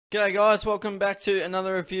G'day guys, welcome back to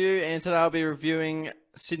another review, and today I'll be reviewing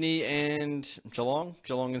Sydney and Geelong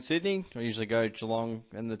and Sydney. I usually go Geelong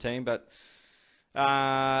and the team, but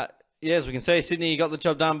yeah, as we can see, Sydney got the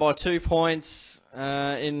job done by 2 points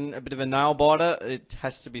in a bit of a nail biter, it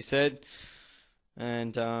has to be said.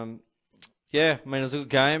 And yeah, I mean, it was a good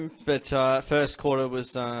game, but first quarter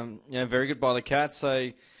was very good by the Cats.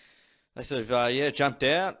 They sort of, jumped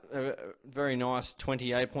out. A very nice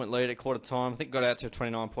 28-point lead at quarter time. I think got out to a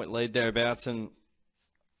 29-point lead thereabouts. And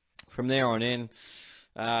from there on in,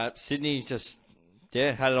 Sydney just,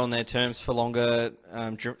 had it on their terms for longer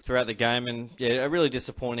throughout the game. And, a really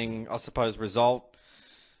disappointing, I suppose, result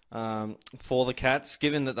for the Cats,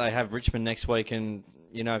 given that they have Richmond next week. And,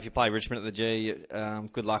 if you play Richmond at the G,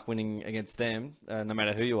 good luck winning against them, no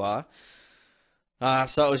matter who you are.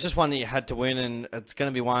 So it was just one that you had to win, and it's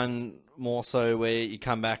going to be one more so where you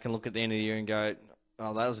come back and look at the end of the year and go,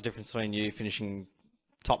 oh, that was the difference between you finishing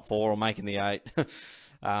top 4 or making the 8.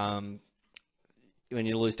 When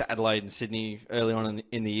you lose to Adelaide and Sydney early on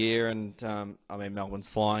in the year, and Melbourne's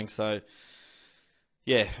flying, so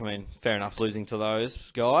fair enough losing to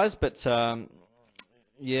those guys, but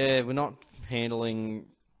we're not handling,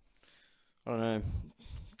 I don't know,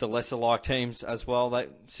 the lesser like teams as well.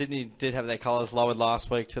 Sydney did have their colours lowered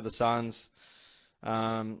last week to the Suns,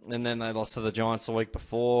 and then they lost to the Giants the week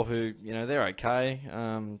before, who they're okay,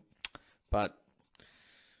 but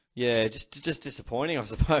just disappointing, I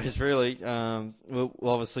suppose. Really, we'll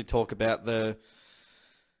obviously talk about the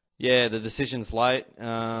decisions late.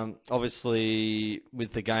 Obviously,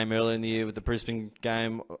 with the game earlier in the year, with the Brisbane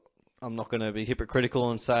game, I'm not going to be hypocritical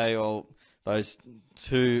and say, those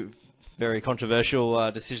two very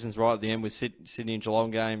controversial decisions right at the end with Sydney and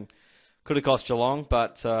Geelong game could have cost Geelong,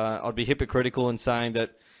 but I'd be hypocritical in saying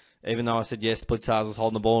that even though I said yes, Blitzars was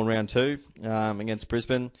holding the ball in round 2 against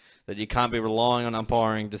Brisbane, that you can't be relying on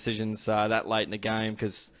umpiring decisions that late in the game,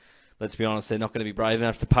 because let's be honest, they're not going to be brave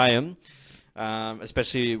enough to pay them,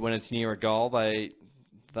 especially when it's near a goal. They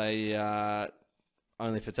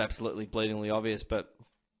only if it's absolutely bleedingly obvious. But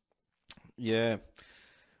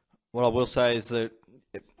what I will say is that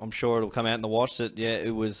I'm sure it'll come out in the watch that,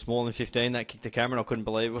 it was more than 15 that kicked to Cameron. I couldn't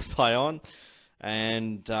believe it was play on.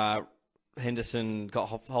 And Henderson got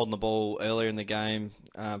holding the ball earlier in the game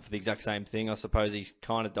for the exact same thing. I suppose he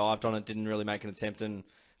kind of dived on it, didn't really make an attempt, and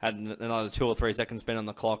had another 2 or 3 seconds spent on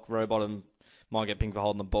the clock. Rowbottom might get pinged for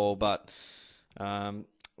holding the ball, but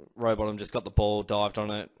Rowbottom just got the ball, dived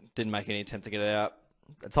on it, didn't make any attempt to get it out.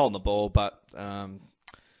 It's holding the ball, but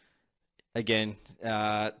again,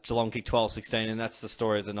 Geelong kicked 12-16, and that's the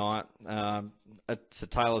story of the night. It's a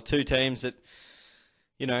tale of two teams that,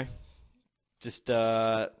 just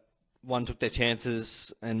one took their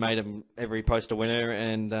chances and made them every post a winner,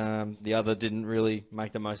 and the other didn't really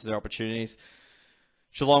make the most of their opportunities.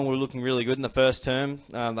 Geelong were looking really good in the first term.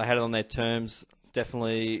 They had it on their terms.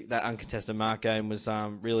 Definitely that uncontested mark game was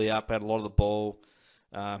really up, had a lot of the ball,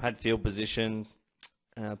 had field position.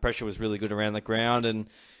 Pressure was really good around the ground and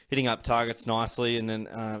hitting up targets nicely, and then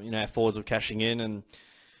our forwards were cashing in and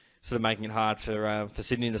sort of making it hard for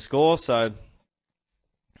Sydney to score. So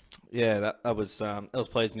that was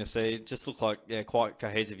pleasing to see. It just looked like quite a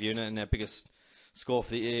cohesive unit, and our biggest score for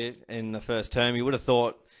the year in the first term. You would have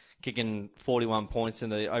thought kicking 41 points in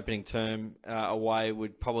the opening term away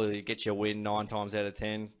would probably get you a win 9 times out of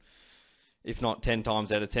 10, if not 10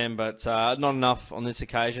 times out of 10, but not enough on this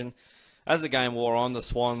occasion. As the game wore on, the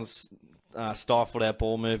Swans stifled our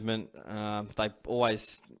ball movement. They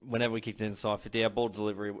always, whenever we kicked inside 50, our ball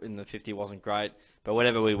delivery in the 50 wasn't great, but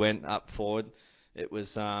whenever we went up forward, it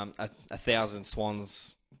was 1,000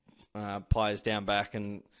 Swans players down back,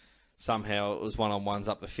 and somehow it was one-on-ones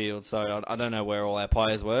up the field. So I don't know where all our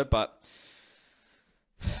players were, but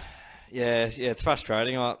it's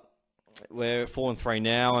frustrating. We're 4-3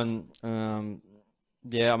 now, and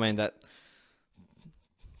that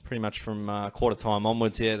pretty much from quarter time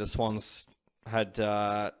onwards, the Swans had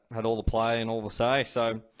all the play and all the say.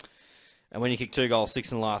 So, and when you kick 2 goals,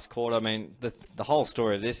 6 in the last quarter, the whole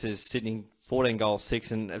story of this is Sydney 14 goals,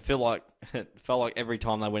 6, and it felt like every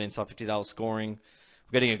time they went inside 50, they were scoring,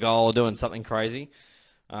 getting a goal, or doing something crazy.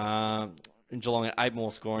 And Geelong had 8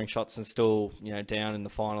 more scoring shots and still down in the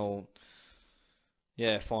final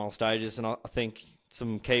stages. And I think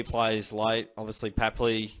some key plays late, obviously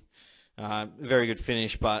Papley. Very good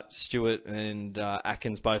finish, but Stewart and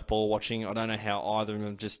Atkins both ball watching. I don't know how either of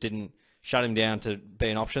them just didn't shut him down to be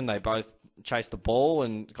an option. They both chased the ball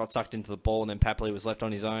and got sucked into the ball, and then Papley was left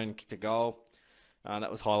on his own, kicked a goal.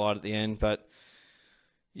 That was highlighted at the end. But,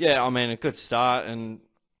 a good start and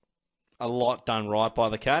a lot done right by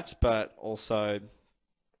the Cats, but also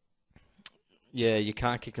yeah, you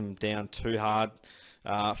can't kick them down too hard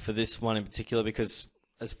for this one in particular because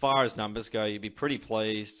as far as numbers go, you'd be pretty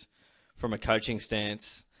pleased from a coaching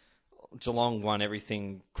stance. Geelong won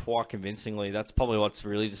everything quite convincingly. That's probably what's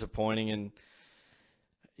really disappointing. And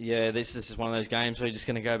yeah, this is one of those games where you're just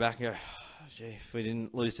going to go back and go, oh, gee, if we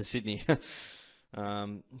didn't lose to Sydney,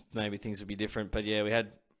 maybe things would be different. But yeah, we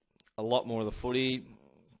had a lot more of the footy.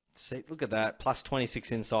 See, look at that, plus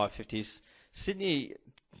 26 inside 50s. Sydney,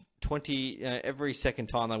 20 every second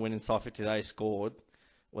time they went inside 50, they scored,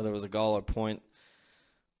 whether it was a goal or a point.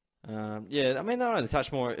 Yeah, I mean, they were only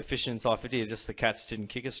touch more efficient inside 50. It's just the Cats didn't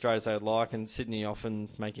kick as straight as they would like, and Sydney often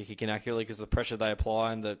make you kick inaccurately because of the pressure they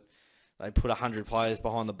apply and that they put 100 players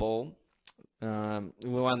behind the ball. We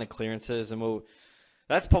won the clearances, and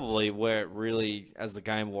that's probably where it really, as the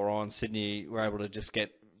game wore on, Sydney were able to just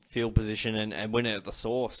get field position and win it at the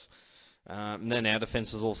source. And then our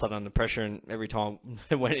defence was all of a sudden under pressure, and every time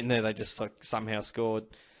they went in there, they just somehow scored.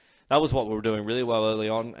 That was what we were doing really well early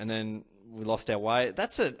on, and then we lost our way.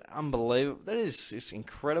 That's unbelievable. That is it's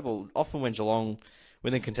incredible. Often when Geelong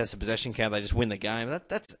win the contested possession count, they just win the game.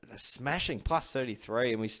 That's a smashing plus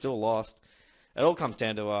 33, and we still lost. It all comes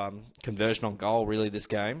down to conversion on goal, really, this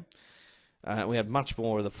game. We had much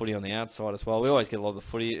more of the footy on the outside as well. We always get a lot of the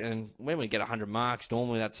footy, and when we get 100 marks,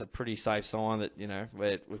 normally that's a pretty safe sign that,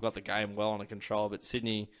 we've got the game well under control. But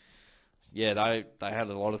Sydney, yeah, they had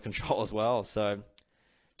a lot of control as well, so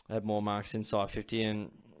they had more marks inside 50,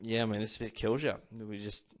 and yeah, I mean, this bit kills you. We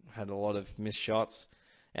just had a lot of missed shots.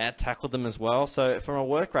 Out-tackled them as well. So from a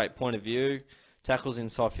work rate point of view, tackles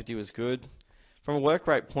inside 50 was good. From a work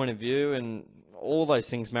rate point of view, and all those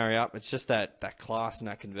things marry up, it's just that class and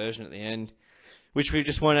that conversion at the end, which we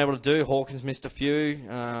just weren't able to do. Hawkins missed a few.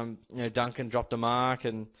 Duncan dropped a mark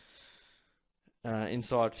and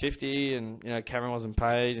inside 50, and Cameron wasn't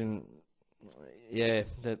paid, and yeah,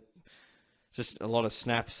 that just a lot of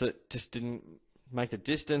snaps that just didn't make the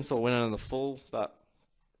distance or went under the full. But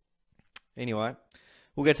anyway,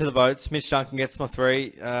 we'll get to the votes. Mitch Duncan gets my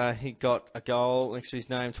 3. He got a goal next to his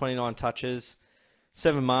name, 29 touches,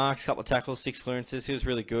 7 marks, couple of tackles, 6 clearances. He was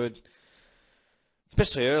really good,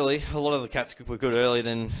 especially early. A lot of the Cats were good early,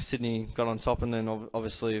 then Sydney got on top, and then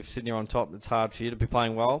obviously if Sydney are on top, it's hard for you to be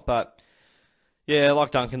playing well. But yeah, I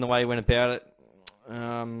like Duncan, the way he went about it.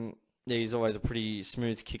 Yeah, he's always a pretty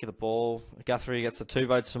smooth kick of the ball. Guthrie gets the 2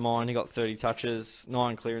 votes for mine. He got 30 touches,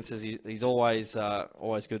 9 clearances. He's always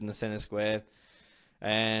good in the centre square.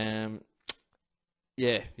 Yeah,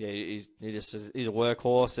 he's a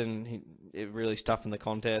workhorse, and he really stuffed in the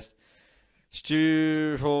contest.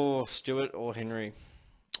 Stewart or Henry?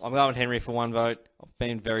 I'm going Henry for 1 vote. I've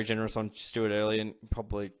been very generous on Stewart early, and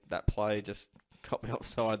probably that play just got me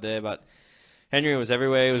offside there, but Henry was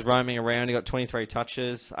everywhere. He was roaming around. He got 23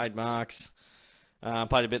 touches, 8 marks.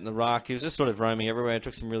 Played a bit in the ruck. He was just sort of roaming everywhere.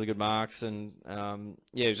 Took some really good marks, and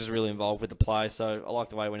he was just really involved with the play. So I like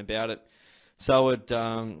the way he went about it. So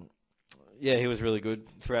he was really good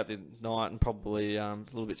throughout the night, and probably a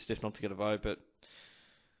little bit stiff not to get a vote. But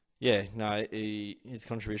yeah, no, his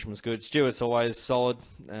contribution was good. Stewart's always solid.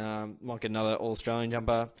 Might get another All-Australian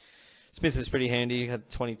jumper. Smith was pretty handy, had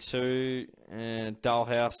 22, and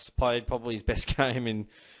Dalhouse played probably his best game in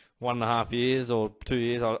 1.5 years or 2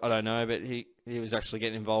 years, I don't know, but he was actually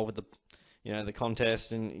getting involved with the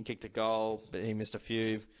contest, and he kicked a goal, but he missed a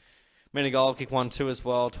few. Menegol kicked 1-2 as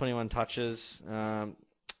well, 21 touches.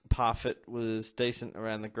 Parfitt was decent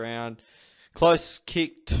around the ground. Close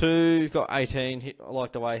kick 2, got 18. I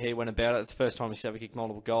like the way he went about it. It's the first time he's ever kicked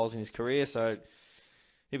multiple goals in his career, so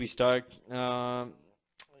he'll be stoked.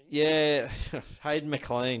 Yeah, Hayden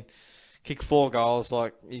McLean kicked 4 goals.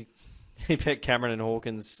 Like he bet Cameron and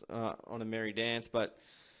Hawkins on a merry dance, but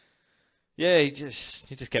yeah, he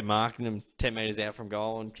just kept marking them 10 metres out from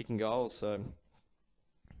goal and kicking goals. So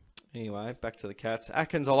anyway, back to the Cats.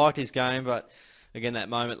 Atkins, I liked his game, but again, that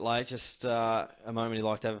moment late, just a moment he'd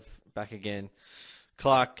like to have back again.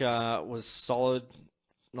 Clark was solid,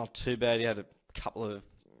 not too bad. He had a couple of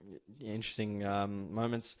interesting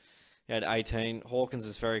moments. He had 18. Hawkins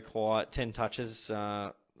was very quiet, 10 touches.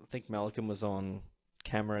 I think Malcolm was on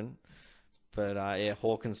Cameron. But,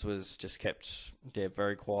 Hawkins was just kept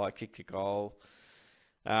very quiet, kicked a goal.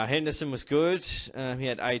 Henderson was good. He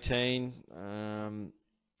had 18.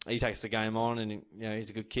 He takes the game on, and he's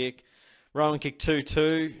a good kick. Rowan kicked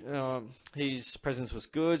 2-2. His presence was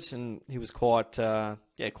good, and he was quite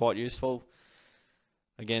useful.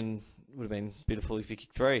 Again, would have been beautiful if he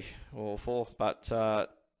kicked 3 or 4. But,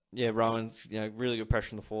 Rowan's, really good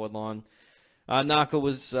pressure on the forward line. Narka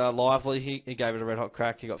was lively. He gave it a red-hot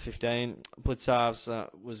crack. He got 15. Blitzarves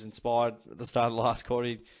was inspired at the start of the last quarter.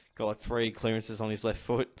 He got 3 clearances on his left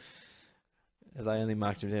foot. If they only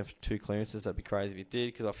marked him down for 2 clearances, that'd be crazy if he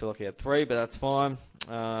did, because I feel like he had 3, but that's fine.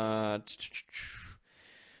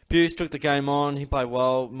 Buse took the game on. He played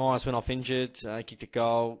well. Myers went off injured. Kicked a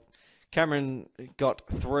goal. Cameron got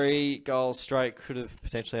 3 goals straight. Could have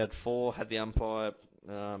potentially had 4 had the umpire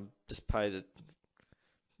just paid a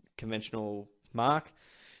conventional mark.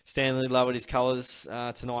 Stanley lowered his colours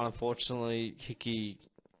tonight. Unfortunately, Hickey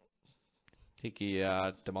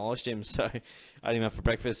demolished him, so I had him out for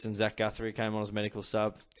breakfast, and Zach Guthrie came on as medical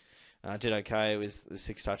sub. Did okay with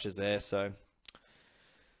 6 touches there, so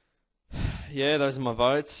yeah, those are my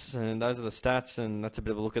votes, and those are the stats, and that's a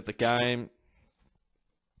bit of a look at the game.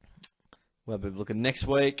 We'll have a bit of a look at next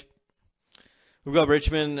week. We've got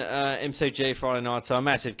Richmond, MCG Friday night, so a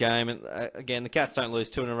massive game. And again, the Cats don't lose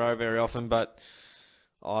 2 in a row very often, but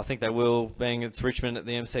I think they will, being it's Richmond at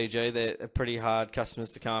the MCG. They're pretty hard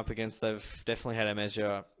customers to come up against. They've definitely had a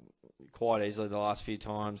measure quite easily the last few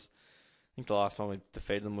times. I think the last time we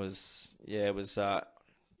defeated them was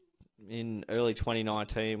in early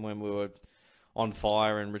 2019 when we were on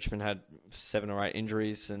fire and Richmond had 7 or 8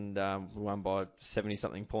 injuries, and we won by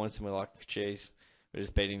 70-something points, and we're like, geez, we're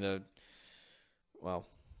just beating what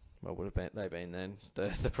would have they been then?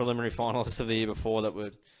 The preliminary finalists of the year before that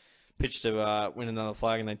were pitched to win another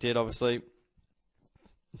flag, and they did, obviously.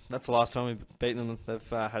 That's the last time we've beaten them. They've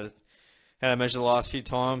had a measure the last few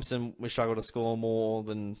times, and we struggled to score more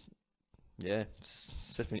than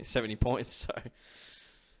 70 points, so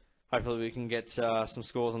hopefully we can get some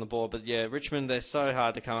scores on the board. But yeah, Richmond, they're so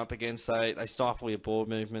hard to come up against. They stifle your ball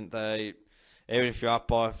movement. Even if you're up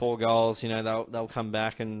by 4 goals, they'll come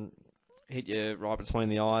back and hit you right between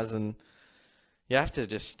the eyes, and you have to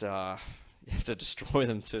just destroy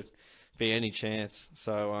them to be any chance.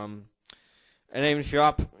 So and even if you're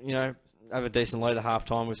up, have a decent lead at half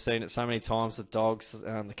time. We've seen it so many times. The Dogs,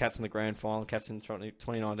 the Cats in the grand final, Cats in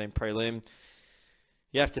 2019 prelim.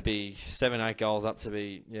 You have to be 7-8 goals up to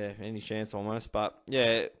be any chance almost. But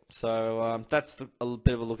yeah, so that's a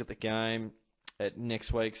bit of a look at the game at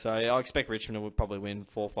next week. So I expect Richmond will probably win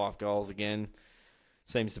 4 or 5 goals again.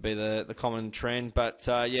 Seems to be the common trend. But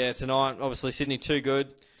tonight, obviously Sydney too good.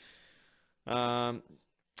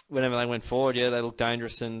 Whenever they went forward, they looked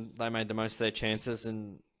dangerous, and they made the most of their chances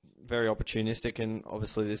and very opportunistic. And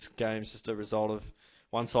obviously this game's just a result of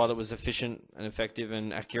one side that was efficient and effective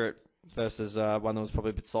and accurate versus one that was probably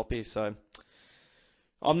a bit sloppy. So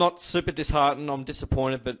I'm not super disheartened. I'm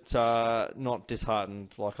disappointed, but not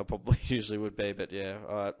disheartened like I probably usually would be. But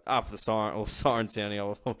after the siren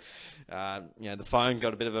sounding, the phone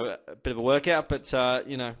got a bit of a workout. But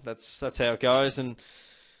that's how it goes. And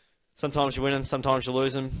sometimes you win them, sometimes you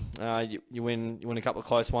lose them. You win a couple of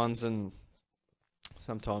close ones, and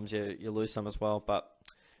sometimes you lose some as well. But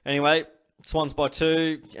anyway, Swans by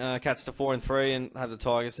 2, Cats to 4 and 3, and have the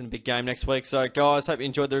Tigers in a big game next week. So guys, hope you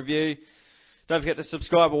enjoyed the review. Don't forget to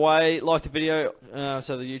subscribe away, like the video,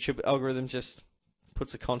 so the YouTube algorithm just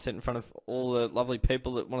puts the content in front of all the lovely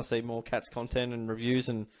people that want to see more Cats content and reviews,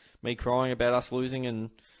 and me crying about us losing and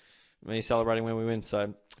me celebrating when we win.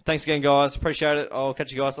 So thanks again, guys. Appreciate it. I'll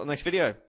catch you guys on the next video.